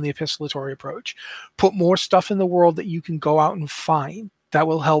heavily on the epistolatory approach. Put more stuff in the world that you can go out and find that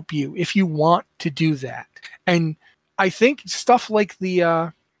will help you if you want to do that. And I think stuff like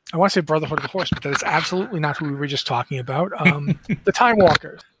I want to say Brotherhood of the Horse, but that is absolutely not who we were just talking about. The Time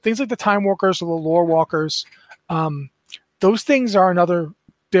Walkers. Things like the Time Walkers or the Lore Walkers, those things are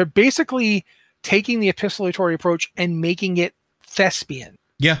they're basically taking the epistolatory approach and making it thespian.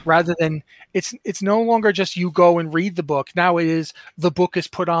 Yeah. Rather than it's no longer just you go and read the book. Now it is the book is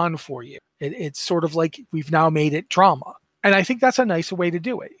put on for you. It's sort of like we've now made it drama. And I think that's a nice way to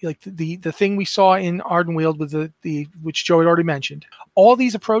do it. Like the thing we saw in Ardenweald with the which Joe had already mentioned. All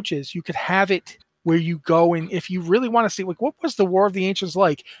these approaches, you could have it where you go and if you really want to see, like, what was the War of the Ancients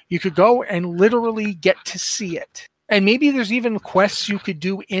like? You could go and literally get to see it. And maybe there's even quests you could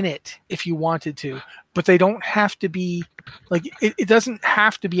do in it if you wanted to, but they don't have to be like, it doesn't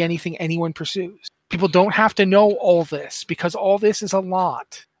have to be anything anyone pursues. People don't have to know all this because all this is a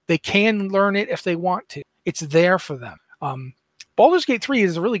lot. They can learn it if they want to. It's there for them. Baldur's Gate 3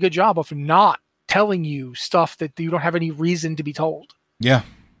 is a really good job of not telling you stuff that you don't have any reason to be told. Yeah.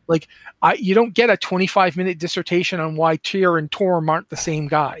 Like you don't get a 25-minute dissertation on why Tyr and Torm aren't the same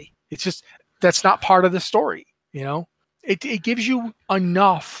guy. It's just, that's not part of the story. It gives you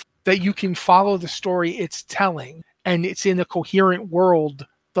enough that you can follow the story it's telling, and it's in a coherent world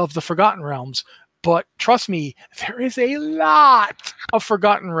of the Forgotten Realms. But trust me, there is a lot of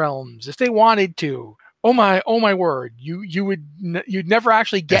Forgotten Realms. If they wanted to, oh my word, you'd never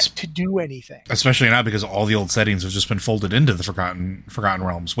actually get to do anything. Especially now because all the old settings have just been folded into the Forgotten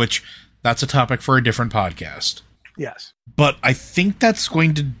Realms, which that's a topic for a different podcast. Yes. But I think that's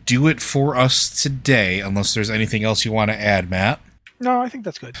going to do it for us today, unless there's anything else you want to add, Matt. No, I think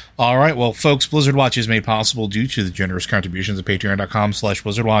that's good. All right. Well, folks, Blizzard Watch is made possible due to the generous contributions at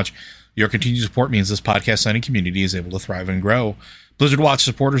patreon.com/BlizzardWatch. Your continued support means this podcast signing community is able to thrive and grow. Blizzard Watch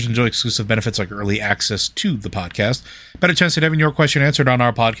supporters enjoy exclusive benefits like early access to the podcast, better chance at having your question answered on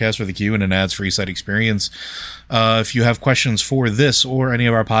our podcast with a queue, and an ads-free site experience. If you have questions for this or any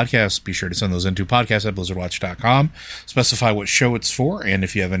of our podcasts, be sure to send those into podcast@blizzardwatch.com. Specify what show it's for, and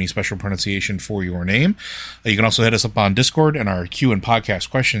if you have any special pronunciation for your name. You can also hit us up on Discord and our Q and Podcast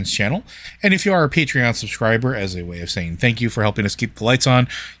Questions channel. And if you are a Patreon subscriber, as a way of saying thank you for helping us keep the lights on,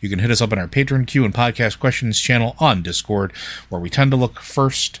 you can hit us up on our Patreon Q and Podcast Questions channel on Discord, where we tend to look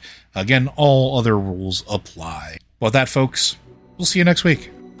first. Again, all other rules apply. Well, with that, folks, we'll see you next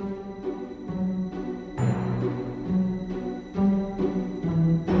week.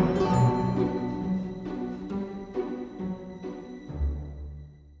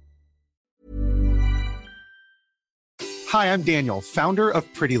 Hi, I'm Daniel, founder of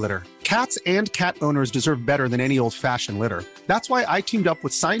Pretty Litter. Cats and cat owners deserve better than any old-fashioned litter. That's why I teamed up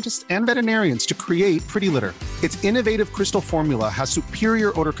with scientists and veterinarians to create Pretty Litter. Its innovative crystal formula has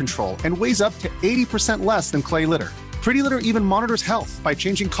superior odor control and weighs up to 80% less than clay litter. Pretty Litter even monitors health by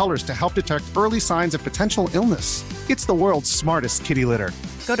changing colors to help detect early signs of potential illness. It's the world's smartest kitty litter.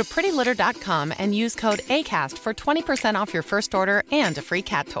 Go to prettylitter.com and use code ACAST for 20% off your first order and a free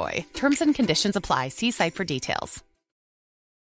cat toy. Terms and conditions apply. See site for details.